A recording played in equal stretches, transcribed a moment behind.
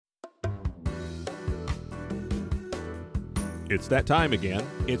It's that time again.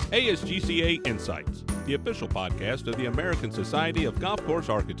 It's ASGCA Insights, the official podcast of the American Society of Golf Course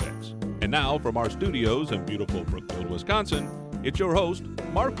Architects. And now, from our studios in beautiful Brookfield, Wisconsin, it's your host,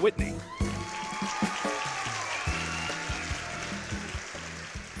 Mark Whitney.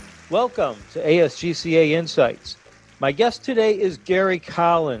 Welcome to ASGCA Insights. My guest today is Gary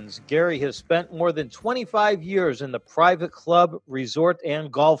Collins. Gary has spent more than 25 years in the private club, resort,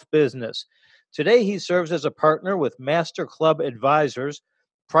 and golf business. Today, he serves as a partner with Master Club Advisors.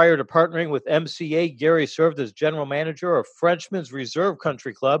 Prior to partnering with MCA, Gary served as general manager of Frenchman's Reserve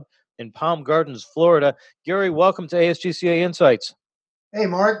Country Club in Palm Gardens, Florida. Gary, welcome to ASGCA Insights. Hey,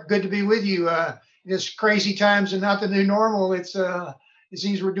 Mark. Good to be with you. This crazy times and not the new normal. It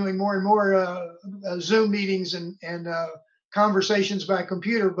seems we're doing more and more Zoom meetings and conversations by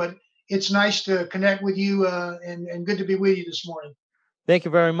computer, but it's nice to connect with you and good to be with you this morning. Thank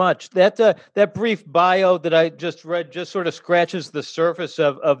you very much. That brief bio that I just read just sort of scratches the surface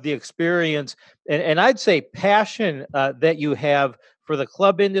of the experience and I'd say passion that you have for the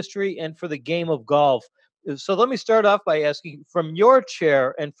club industry and for the game of golf. So let me start off by asking, from your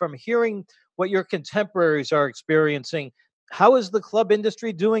chair and from hearing what your contemporaries are experiencing, how is the club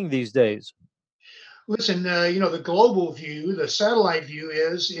industry doing these days? Listen, the global view, the satellite view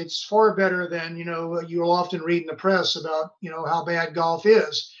it's far better than, you'll often read in the press about, how bad golf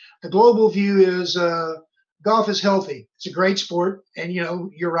is. The global view is golf is healthy. It's a great sport. And,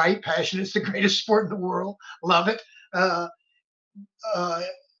 you're right. Passion is the greatest sport in the world. Love it.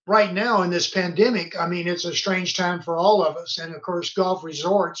 Right now in this pandemic, it's a strange time for all of us. And of course, golf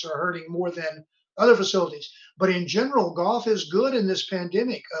resorts are hurting more than other facilities. But in general, golf is good in this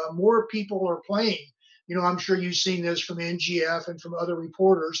pandemic. More people are playing. I'm sure you've seen this from NGF and from other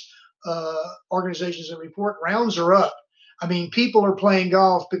reporters, organizations that report rounds are up. People are playing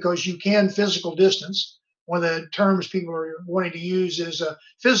golf because you can physical distance. One of the terms people are wanting to use is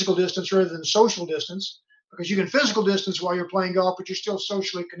physical distance rather than social distance, because you can physical distance while you're playing golf, but you're still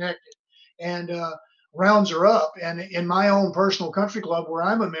socially connected. And rounds are up. And in my own personal country club where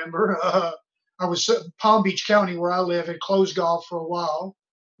I'm a member, I was Palm Beach County, where I live, had closed golf for a while,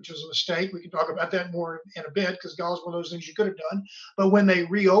 which was a mistake. We can talk about that more in a bit because golf's one of those things you could have done. But when they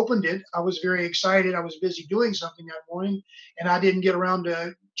reopened it, I was very excited. I was busy doing something that morning, and I didn't get around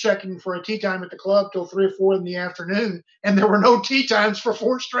to checking for a tee time at the club till 3 or 4 in the afternoon. And there were no tee times for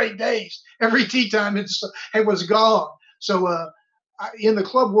 4 straight days. Every tee time it was gone. So in the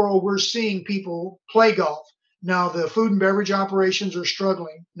club world, we're seeing people play golf. Now, the food and beverage operations are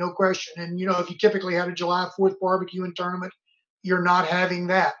struggling, no question. And, if you typically had a July 4th barbecue and tournament, you're not having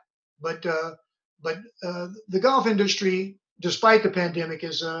that. But the golf industry, despite the pandemic,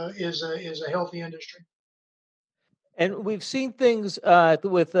 is a healthy industry. And we've seen things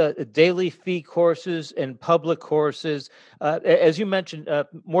with daily fee courses and public courses. As you mentioned,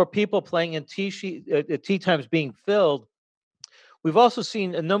 more people playing in tee times being filled. We've also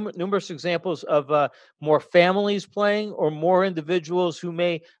seen numerous examples of more families playing or more individuals who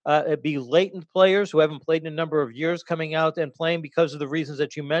may be latent players who haven't played in a number of years coming out and playing because of the reasons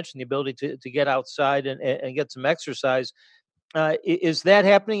that you mentioned, the ability to get outside and get some exercise. Is that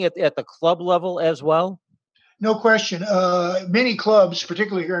happening at the club level as well? No question. Many clubs,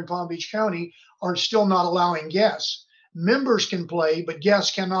 particularly here in Palm Beach County, are still not allowing guests. Members can play, but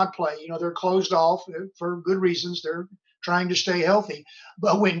guests cannot play. They're closed off for good reasons. They're trying to stay healthy.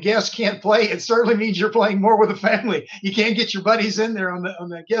 But when guests can't play, it certainly means you're playing more with a family. You can't get your buddies in there on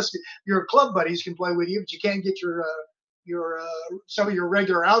the guest. Your club buddies can play with you, but you can't get your some of your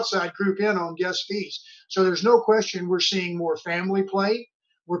regular outside group in on guest fees. So there's no question we're seeing more family play.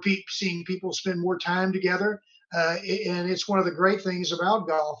 We're seeing people spend more time together. And it's one of the great things about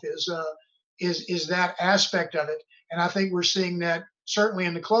golf is that aspect of it. And I think we're seeing that certainly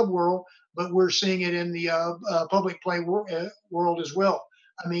in the club world, but we're seeing it in the public play world as well.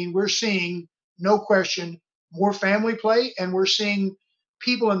 We're seeing, no question, more family play, and we're seeing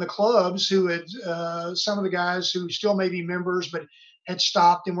people in the clubs who had, some of the guys who still may be members, but had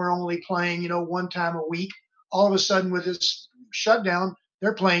stopped and were only playing, 1 time a week. All of a sudden with this shutdown,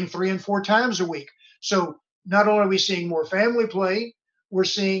 they're playing 3 and 4 times a week. So not only are we seeing more family play, we're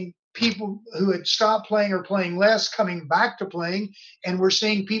seeing people who had stopped playing or playing less coming back to playing. And we're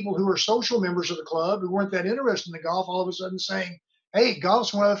seeing people who are social members of the club who weren't that interested in the golf all of a sudden saying, hey,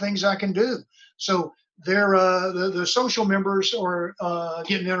 golf's one of the things I can do. So they're the social members are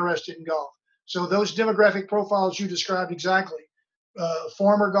getting interested in golf. So those demographic profiles you described exactly,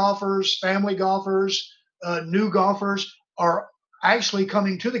 former golfers, family golfers, new golfers are actually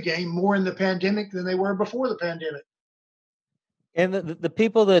coming to the game more in the pandemic than they were before the pandemic. And the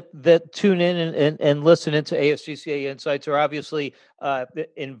people that tune in and listen into ASGCA Insights are obviously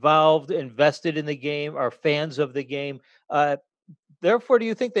involved, invested in the game, are fans of the game. Therefore, do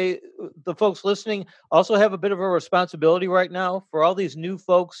you think the folks listening, also have a bit of a responsibility right now for all these new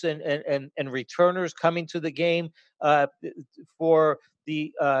folks and returners coming to the game, uh, for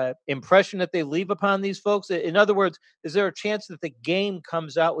the impression that they leave upon these folks? In other words, is there a chance that the game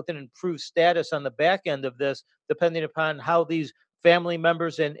comes out with an improved status on the back end of this, depending upon how these family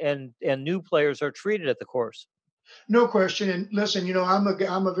members and new players are treated at the course? No question. And listen, I'm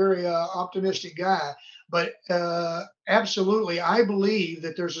a very optimistic guy, but absolutely, I believe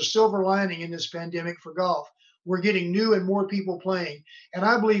that there's a silver lining in this pandemic for golf. We're getting new and more people playing, and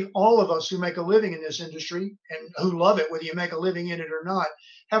I believe all of us who make a living in this industry and who love it, whether you make a living in it or not,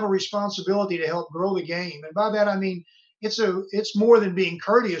 have a responsibility to help grow the game. And by that I mean it's more than being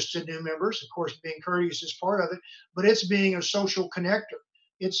courteous to new members. Of course, being courteous is part of it, but it's being a social connector.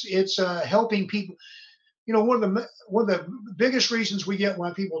 It's helping people. One of the biggest reasons we get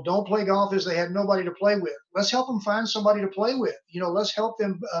when people don't play golf is they have nobody to play with. Let's help them find somebody to play with. Let's help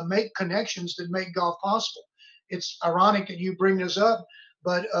them make connections that make golf possible. It's ironic that you bring this up,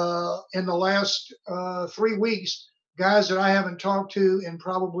 but in the last 3 weeks, guys that I haven't talked to in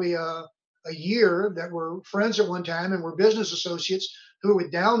probably a year that were friends at one time and were business associates who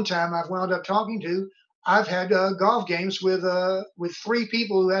with downtime I've wound up talking to. I've had golf games with three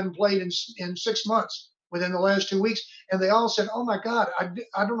people who hadn't played in 6 months within the last 2 weeks, and they all said, "Oh my God,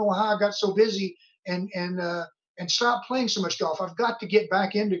 I don't know how I got so busy and stopped playing so much golf. I've got to get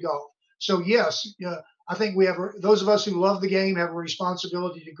back into golf." So yes, I think those of us who love the game have a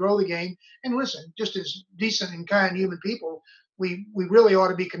responsibility to grow the game. And listen, just as decent and kind human people, we really ought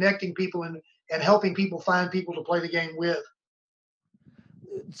to be connecting people and helping people find people to play the game with.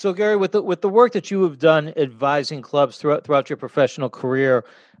 So, Gary, with the work that you have done advising clubs throughout your professional career,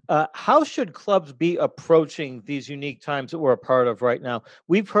 how should clubs be approaching these unique times that we're a part of right now?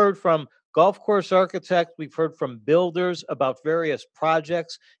 We've heard from golf course architects, we've heard from builders about various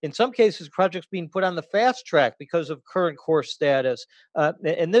projects. In some cases, projects being put on the fast track because of current course status,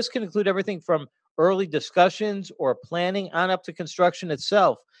 and this can include everything from early discussions or planning on up to construction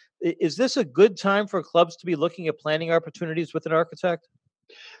itself. Is this a good time for clubs to be looking at planning opportunities with an architect?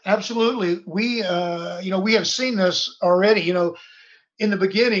 Absolutely, we have seen this already. In the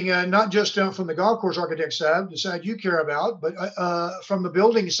beginning, not just from the golf course architect side, the side you care about, but from the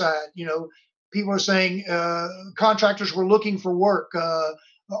building side. People are saying contractors were looking for work,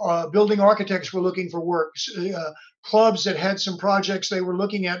 building architects were looking for work. Clubs that had some projects they were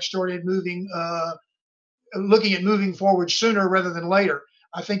looking at started looking at moving forward sooner rather than later.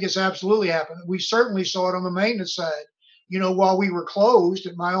 I think it's absolutely happened. We certainly saw it on the maintenance side. While we were closed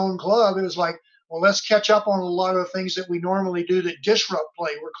at my own club, it was like, well, let's catch up on a lot of the things that we normally do that disrupt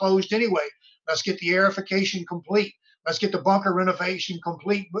play. We're closed anyway. Let's get the airification complete. Let's get the bunker renovation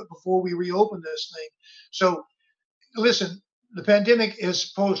complete before we reopen this thing. So, listen, the pandemic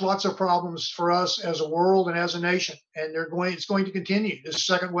has posed lots of problems for us as a world and as a nation, and it's going to continue. This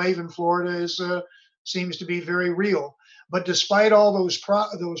second wave in Florida seems to be very real. But despite all those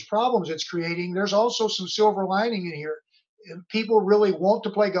problems it's creating, there's also some silver lining in here. People really want to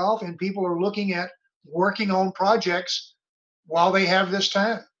play golf, and people are looking at working on projects while they have this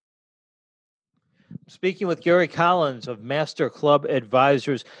time. Speaking with Gary Collins of Master Club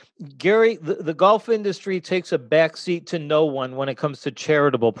Advisors. Gary, the golf industry takes a backseat to no one when it comes to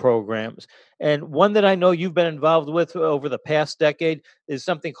charitable programs. And one that I know you've been involved with over the past decade is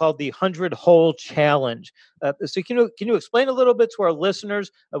something called the 100-Hole Challenge. So can you explain a little bit to our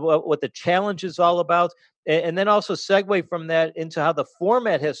listeners about what the challenge is all about? And then also segue from that into how the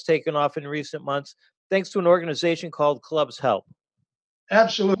format has taken off in recent months, thanks to an organization called Clubs Help.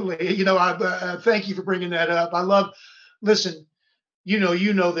 Absolutely. I thank you for bringing that up. Listen, you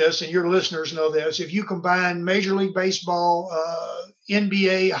know this, and your listeners know this. If you combine Major League Baseball,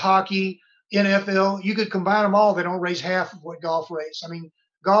 NBA, hockey, NFL, you could combine them all. They don't raise half of what golf raise. I mean,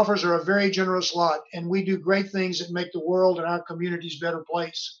 golfers are a very generous lot, and we do great things that make the world and our communities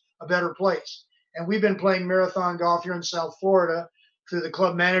a better place. And we've been playing marathon golf here in South Florida through the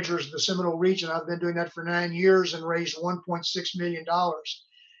club managers of the Seminole region. I've been doing that for 9 years and raised $1.6 million.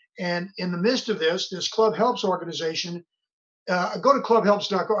 And in the midst of this Club Helps organization, go to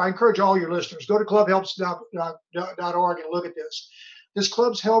clubhelps.org. I encourage all your listeners, go to clubhelps.org and look at this. This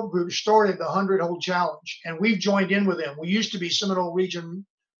Clubs Help group started the 100-Hole Challenge, and we've joined in with them. We used to be Seminole Region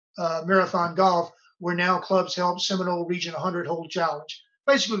Marathon Golf. We're now Clubs Help Seminole Region 100-Hole Challenge.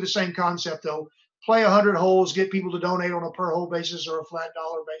 Basically the same concept, though. Play 100 holes, get people to donate on a per hole basis or a flat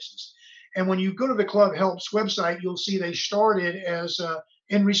dollar basis. And when you go to the Club Helps website, you'll see they started as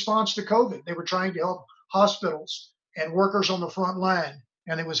in response to COVID. They were trying to help hospitals and workers on the front line,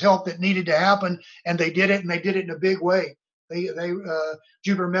 and it was help that needed to happen, and they did it, and they did it in a big way. They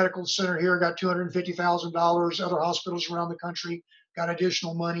Jupiter Medical Center here got $250,000. Other hospitals around the country got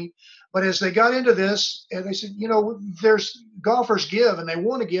additional money. But as they got into this, and they said, there's golfers give and they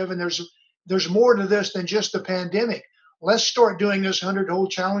want to give, and there's more to this than just the pandemic. Let's start doing this 100-hole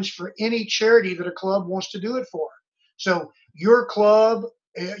challenge for any charity that a club wants to do it for. So your club,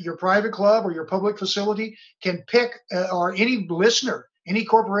 your private club, or your public facility can pick, or any listener, any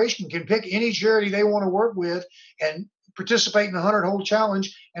corporation can pick any charity they want to work with and participate in the 100-hole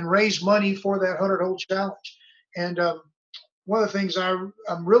challenge and raise money for that 100-hole challenge. And one of the things I'm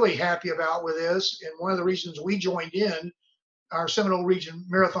really happy about with this, and one of the reasons we joined in, our Seminole Region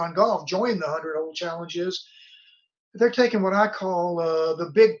Marathon Golf joined the 100-hole challenge, is they're taking what I call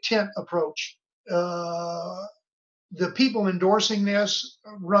the big tent approach. The people endorsing this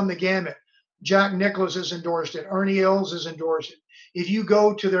run the gamut. Jack Nicklaus has endorsed it. Ernie Els has endorsed it. If you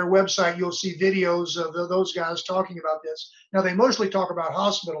go to their website, you'll see videos of those guys talking about this. Now, they mostly talk about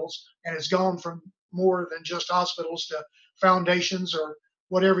hospitals, and it's gone from more than just hospitals to foundations or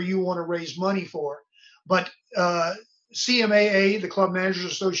whatever you want to raise money for. But CMAA, the Club Managers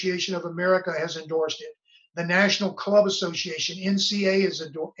Association of America, has endorsed it. The National Club Association, NCA,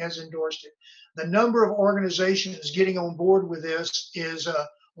 has endorsed it. The number of organizations getting on board with this is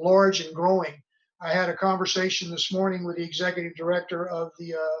large and growing. I had a conversation this morning with the executive director of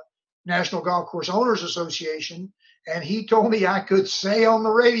the National Golf Course Owners Association, and he told me I could say on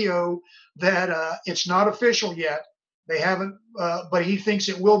the radio that it's not official yet. They haven't, but he thinks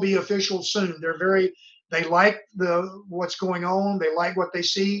it will be official soon. They like what's going on. They like what they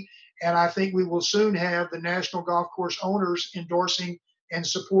see. And I think we will soon have the National Golf Course Owners endorsing and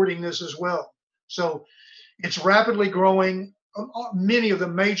supporting this as well. So it's rapidly growing. Many of the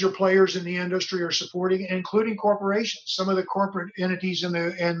major players in the industry are supporting it, including corporations. Some of the corporate entities in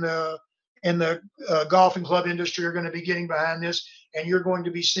the golf and club industry are going to be getting behind this, and you're going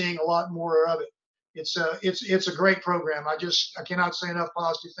to be seeing a lot more of it. It's a grey program. I cannot say enough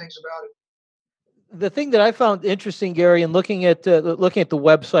positive things about it. The thing that I found interesting, Gary, in looking at the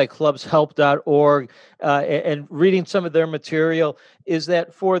website clubshelp.org and reading some of their material, is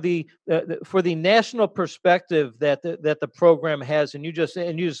that for the national perspective that the program has, and you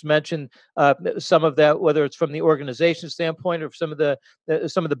just mentioned some of that, whether it's from the organization standpoint or some of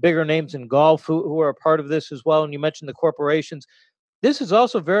the bigger names in golf who are a part of this as well, and you mentioned the corporations. This is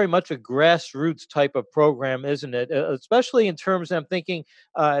also very much a grassroots type of program, isn't it? Especially in terms, I'm thinking,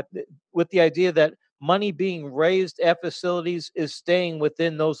 with the idea that money being raised at facilities is staying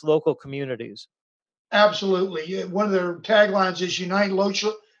within those local communities. Absolutely. One of their taglines is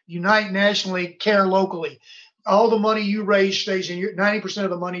unite nationally, care locally. All the money you raise stays in 90% of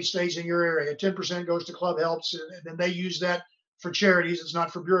the money stays in your area. 10% goes to Club Helps, and then they use that for charities. It's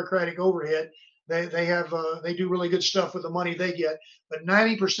not for bureaucratic overhead. They do really good stuff with the money they get, but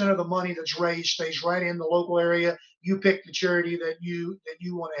 90% of the money that's raised stays right in the local area. You pick the charity that you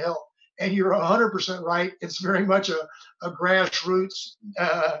want to help, and you're 100% right. It's very much a grassroots.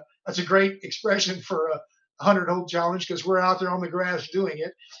 That's a great expression for a 100-hole challenge, because we're out there on the grass doing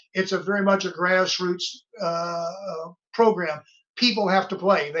it. It's a very much a grassroots program. People have to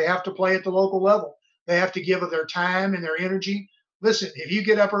play. They have to play at the local level. They have to give of their time and their energy. Listen, if you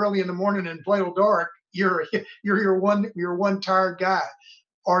get up early in the morning and play till dark, you're one tired guy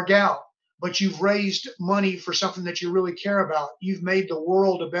or gal, but you've raised money for something that you really care about. You've made the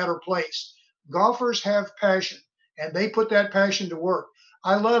world a better place. Golfers have passion, and they put that passion to work.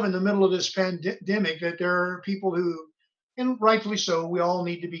 I love in the middle of this pandemic that there are people who, and rightfully so, we all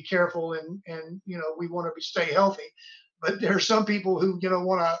need to be careful and we want to stay healthy, but there are some people who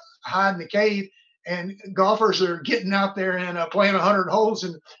want to hide in the cave. And golfers are getting out there and playing 100 holes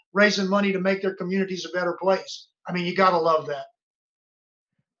and raising money to make their communities a better place. I mean, you got to love that.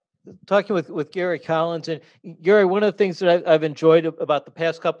 Talking with Gary Collins, and Gary, one of the things that I've enjoyed about the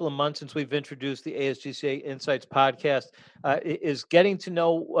past couple of months since we've introduced the ASGCA Insights podcast is getting to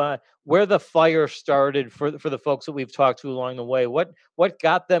know where the fire started for the folks that we've talked to along the way. What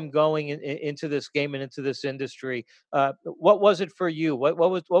got them going into this game and into this industry? What was it for you? What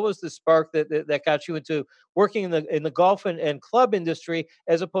was the spark that got you into working in the golf and club industry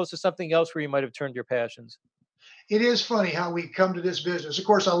as opposed to something else where you might have turned your passions? It is funny how we come to this business. Of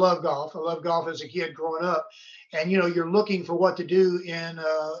course, I love golf. I love golf as a kid growing up, and you're looking for what to do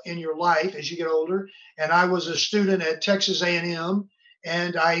in your life as you get older. And I was a student at Texas A&M,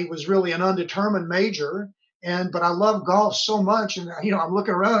 and I was really an undetermined major. But I love golf so much, and I'm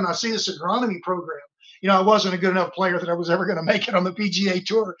looking around and I see this agronomy program. I wasn't a good enough player that I was ever going to make it on the PGA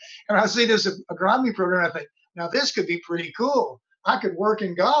Tour, and I see this agronomy program. And I think, now this could be pretty cool. I could work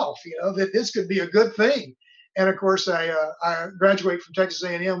in golf. That this could be a good thing. And of course, I graduate from Texas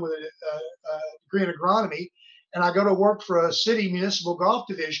A&M with a degree in agronomy, and I go to work for a city municipal golf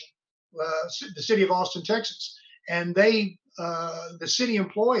division, the city of Austin, Texas, and the city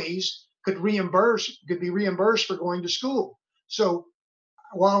employees could be reimbursed for going to school. So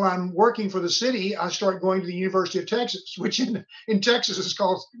while I'm working for the city, I start going to the University of Texas, which in Texas is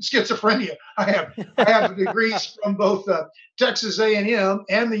called schizophrenia. I have degrees from both Texas A&M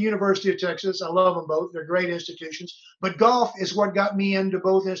and the University of Texas. I love them both. They're great institutions. But golf is what got me into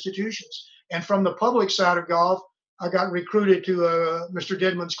both institutions. And from the public side of golf, I got recruited to Mr.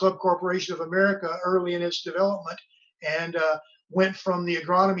 Dedman's Club Corporation of America early in its development, and went from the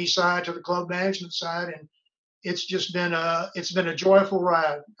agronomy side to the club management side, and it's just been a joyful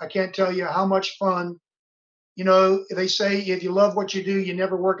ride. I can't tell you how much fun. They say if you love what you do, you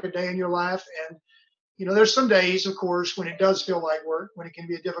never work a day in your life. And there's some days, of course, when it does feel like work, when it can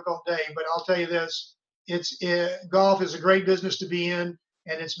be a difficult day. But I'll tell you this: golf is a great business to be in,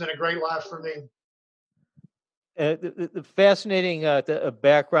 and it's been a great life for me. The fascinating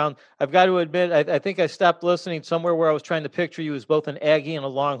background. I've got to admit, I think I stopped listening somewhere where I was trying to picture you as both an Aggie and a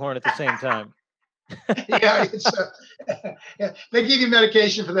Longhorn at the same time. Yeah, they give you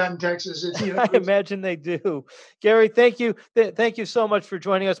medication for that in Texas. I imagine they do. Gary, thank you. Thank you so much for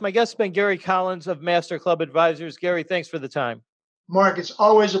joining us. My guest has been Gary Collins of Master Club Advisors. Gary, thanks for the time. Mark, it's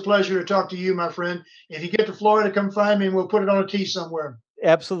always a pleasure to talk to you, my friend. If you get to Florida, come find me and we'll put it on a tee somewhere.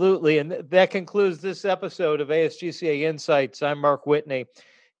 Absolutely. And that concludes this episode of ASGCA Insights. I'm Mark Whitney.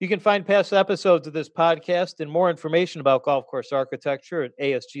 You can find past episodes of this podcast and more information about golf course architecture at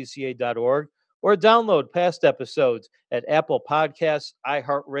asgca.org, or download past episodes at Apple Podcasts,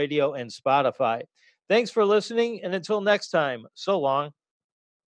 iHeartRadio, and Spotify. Thanks for listening, and until next time, so long.